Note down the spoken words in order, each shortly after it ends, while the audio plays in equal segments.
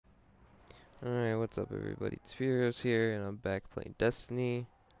Alright, what's up everybody? It's Furious here, and I'm back playing Destiny.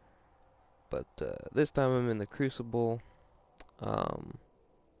 But this time I'm in the Crucible. Um,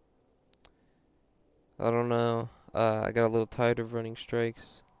 I don't know. I got a little tired of running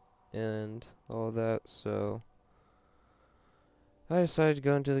strikes and all that, so I decided to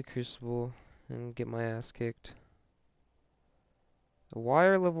go into the Crucible and get my ass kicked. Why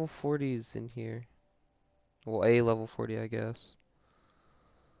are level 40s in here? Well, a level 40, I guess.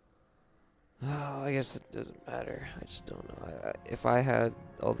 Oh, I guess it doesn't matter. I just don't know. If I had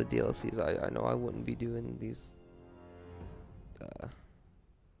all the DLCs, I know I wouldn't be doing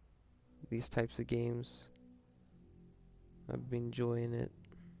these types of games. I've been enjoying it.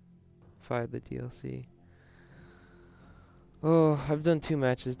 If I had the DLC. Oh, I've done 2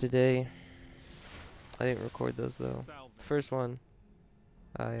 matches today. I didn't record those though. First one,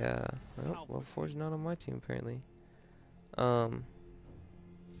 oh, level 4 is not on my team apparently.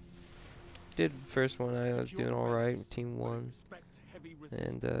 Did first one, I was doing alright, team 1.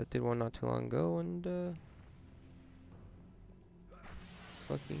 And did one not too long ago, and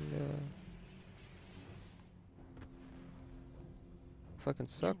fucking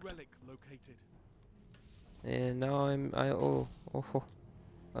sucked. And now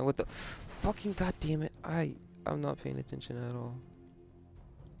what the fucking goddamn it! I'm not paying attention at all.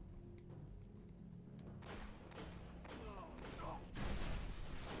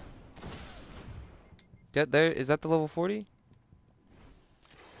 Get there. Is that the level 40?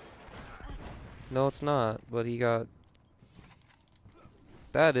 No, it's not. But he got.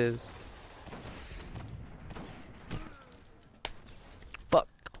 That is. Fuck.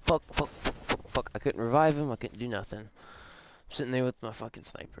 I couldn't revive him. I couldn't do nothing. I'm sitting there with my fucking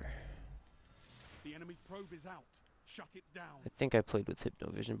sniper. The enemy's probe is out. Shut it down. I think I played with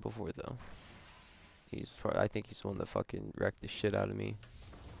Hypnovision before though. I think he's the one that fucking wrecked the shit out of me.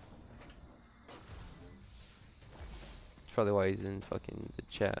 That's probably why he's in fucking the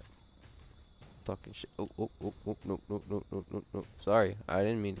chat. Talking shit. Oh, no. Sorry, I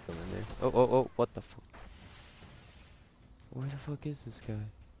didn't mean to come in there. Oh, what the fuck? Where the fuck is this guy?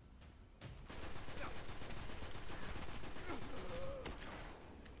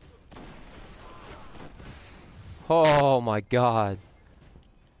 Oh my god.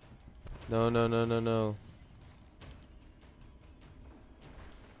 No.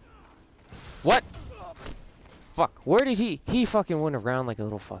 What? Fuck, where did he fucking went around like a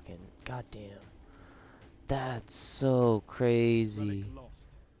little fucking goddamn. That's so crazy.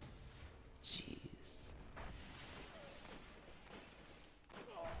 Jeez.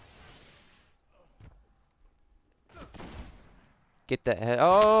 Get that head.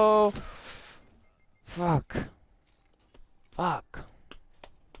 Oh! Fuck.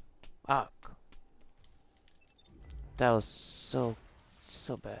 That was so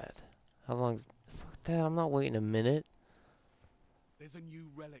bad. How long's... Fuck that, I'm not waiting a minute. There's a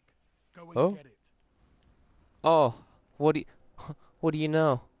new relic. Go and get it. Oh, what do you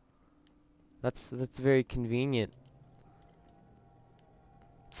know? That's very convenient.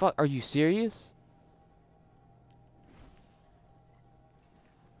 Fuck, are you serious?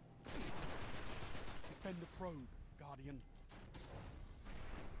 Defend the probe, Guardian.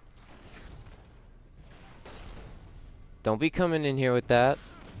 Don't be coming in here with that.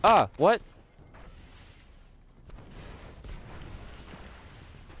 Ah, what?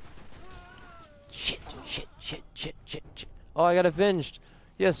 Shit. Oh, I got avenged.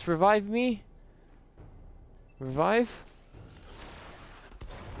 Yes, revive me. Revive?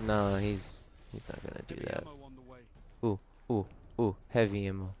 No, he's not gonna do that. Ooh, heavy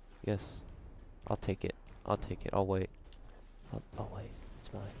ammo. Yes. I'll take it. I'll wait. I'll wait.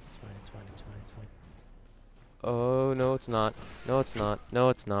 It's mine. Oh, no, it's not. No, it's not.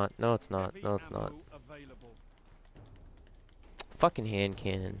 Fucking hand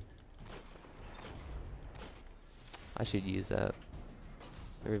cannon. I should use that.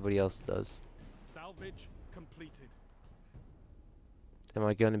 Everybody else does. Salvage completed. Am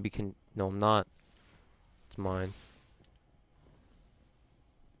I gonna be No, I'm not. It's mine.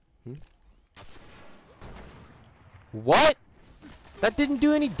 What? That didn't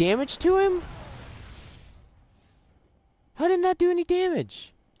do any damage to him? How didn't that do any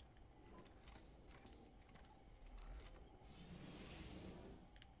damage?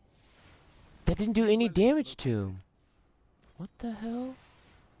 That didn't do any damage to him. What the hell?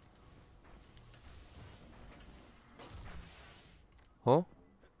 Huh?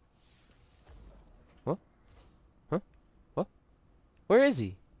 What? Where is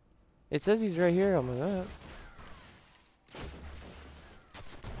he? It says he's right here on my map.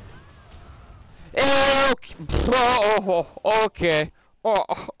 Okay.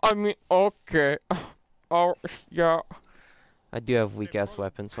 Oh, I mean, okay. Oh, yeah. I do have Their weak ass probes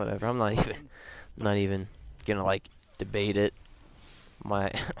weapons, whatever. active, I'm not even Guardian. not Stop it. even gonna like debate it.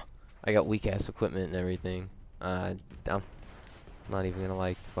 My I got weak ass equipment and everything. I'm not even gonna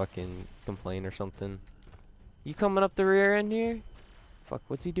like fucking complain or something. You coming up the rear end here? Fuck,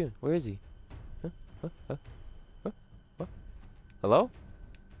 what's he doing? Where is he? Huh? Huh? Huh? Huh? What? Hello?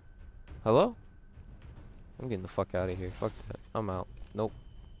 Hello? I'm getting the fuck out of here. Fuck that. I'm out. Nope.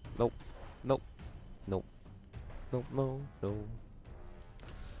 Nope. Nope. Nope. Nope. No. No.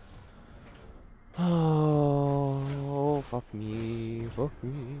 Oh, fuck me. Fuck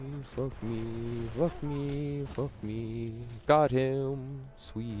me. Fuck me. Fuck me. Fuck me. Got him.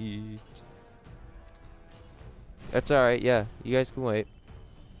 Sweet. That's alright, yeah. You guys can wait.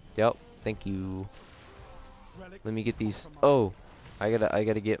 Yep. Thank you. Relic Let me get these. compromised. Oh, I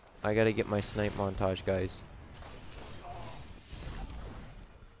gotta get my snipe montage, guys.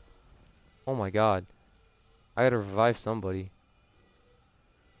 Oh my god, I gotta revive somebody.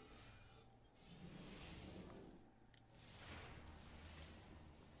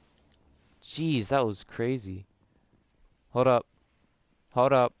 Jeez, that was crazy. Hold up,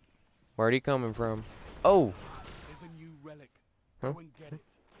 hold up. Where'd he coming from? Oh, There's a new relic. huh? Go and get it.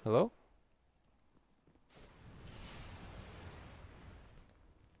 Hello?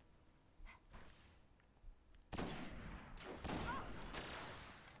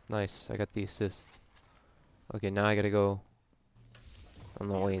 Nice, I got the assist. Okay, now I gotta go. I'm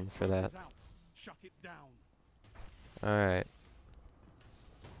The not waiting enemy's for probe that. is out. Shut it down. Alright.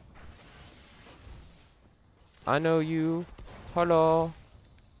 I know you. Hello.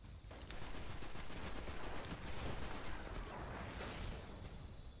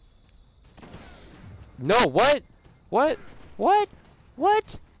 No, what? What? What?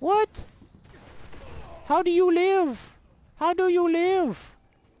 What? What? How do you live? How do you live?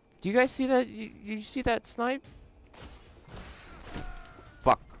 Do you guys see that? Did you see that snipe?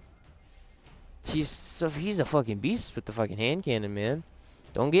 Fuck. He's a fucking beast with the fucking hand cannon, man.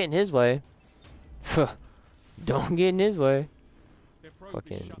 Don't get in his way. Don't get in his way. Their probe is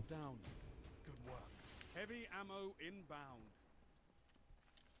Fucking. shut down. Good work. Heavy ammo inbound.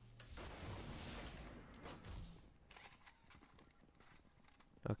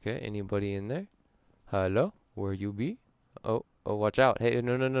 Okay, anybody in there? Hello? Where you be? Oh, oh, watch out. Hey,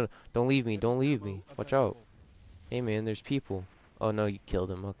 no, no, no. Don't leave me. Don't Heavy leave ammo me. Watch out. available. Hey, man, there's people. Oh, no, you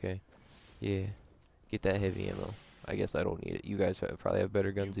killed him. Okay. Yeah. Get that heavy ammo. I guess I don't need it. You guys probably have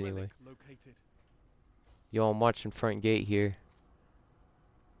better guns New anyway. relic located. Yo, I'm watching front gate here.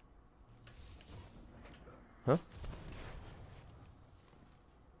 Huh?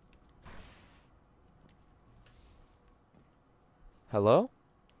 Hello?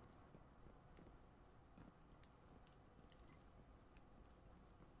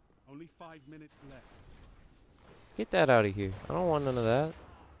 Only 5 minutes left. Get that out of here. I don't want none of that.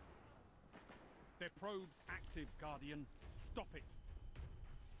 Their probe's active, Guardian. Stop it.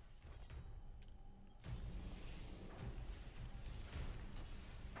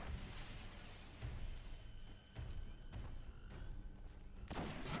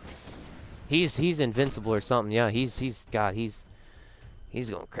 He's invincible or something. Yeah, he's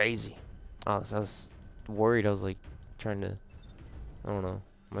going crazy. I was worried. I was like trying to, I don't know.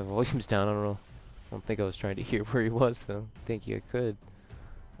 My volume's down. I don't know. I don't think I was trying to hear where he was, so I think I could.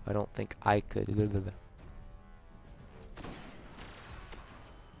 I don't think I could.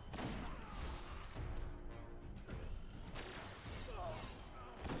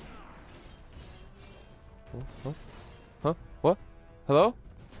 Huh? Huh? Huh? What? Hello?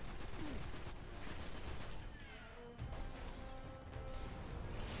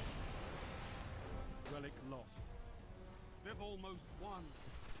 Relic lost. They've almost won.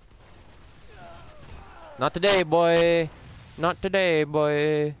 Not today, boy. Not today,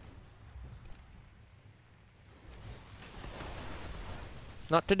 boy.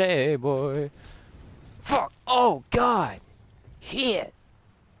 Not today, boy. Fuck. Oh, God. Shit.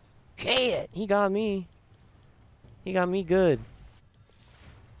 Shit. He got me. He got me good.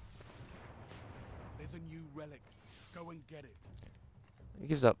 There's a new relic. Go and get it. He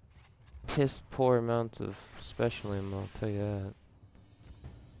gives up piss poor amounts of special ammo, I'll tell you that.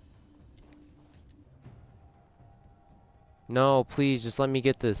 No, please, just let me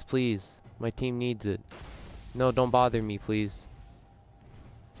get this, please. My team needs it. No, don't bother me, please.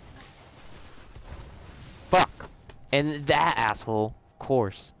 Fuck! And that asshole, of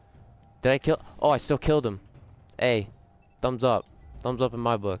course. Did I kill? Oh, I still killed him. Hey, thumbs up. Thumbs up in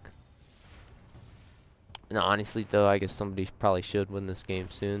my book. No, honestly, though, I guess somebody probably should win this game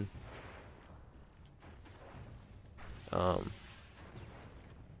soon.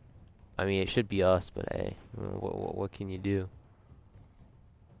 I mean, it should be us, but hey, what can you do?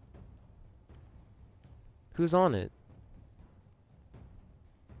 Who's on it?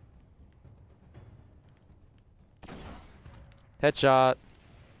 Headshot.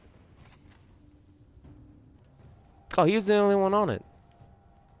 Oh, he was the only one on it.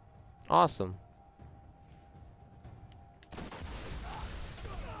 Awesome.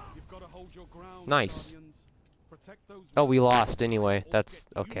 You've got to hold your ground, Nice. Guardians. Protect those Oh, we rebels lost anyway. or That's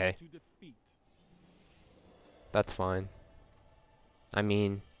get used okay. to defeat. That's fine. I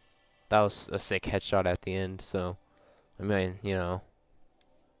mean, that was a sick headshot at the end, so I mean, you know.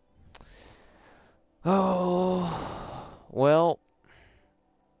 Oh, well,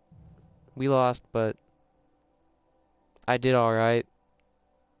 we lost, but I did all right.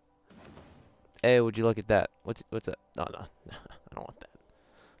 Hey, would you look at that? What's that? No, no, I don't want that.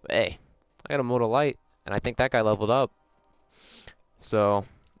 But hey, I got a Moto Light, and I think that guy leveled up. So,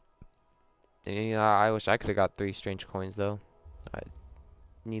 yeah, I wish I could have got 3 strange coins though. I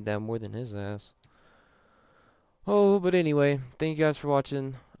need that more than his ass. Oh, but anyway, thank you guys for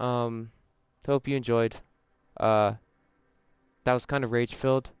watching. Hope you enjoyed. Uh, that was kind of rage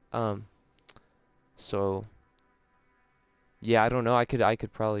filled. So yeah, I don't know. I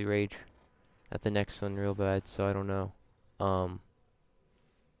could probably rage at the next one real bad. So I don't know. Um,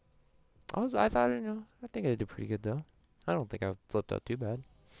 I thought, you know, I think I did pretty good though. I don't think I flipped out too bad.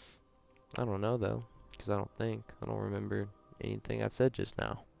 I don't know though, because I don't remember anything I've said just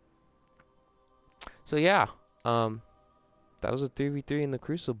now. So yeah, that was a 3v3 in the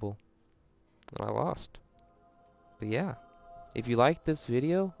Crucible, and I lost. But yeah, if you liked this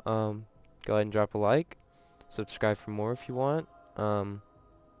video, go ahead and drop a like, subscribe for more if you want.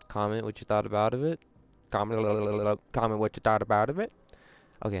 Comment what you thought about it. Comment what you thought about it.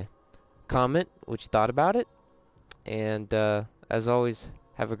 Okay, comment what you thought about it, and as always,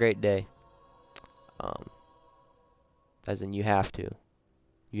 have a great day. Um, as in you have to.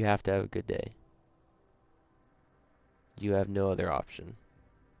 You have to have a good day. You have no other option.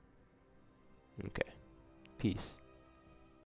 Okay. Peace.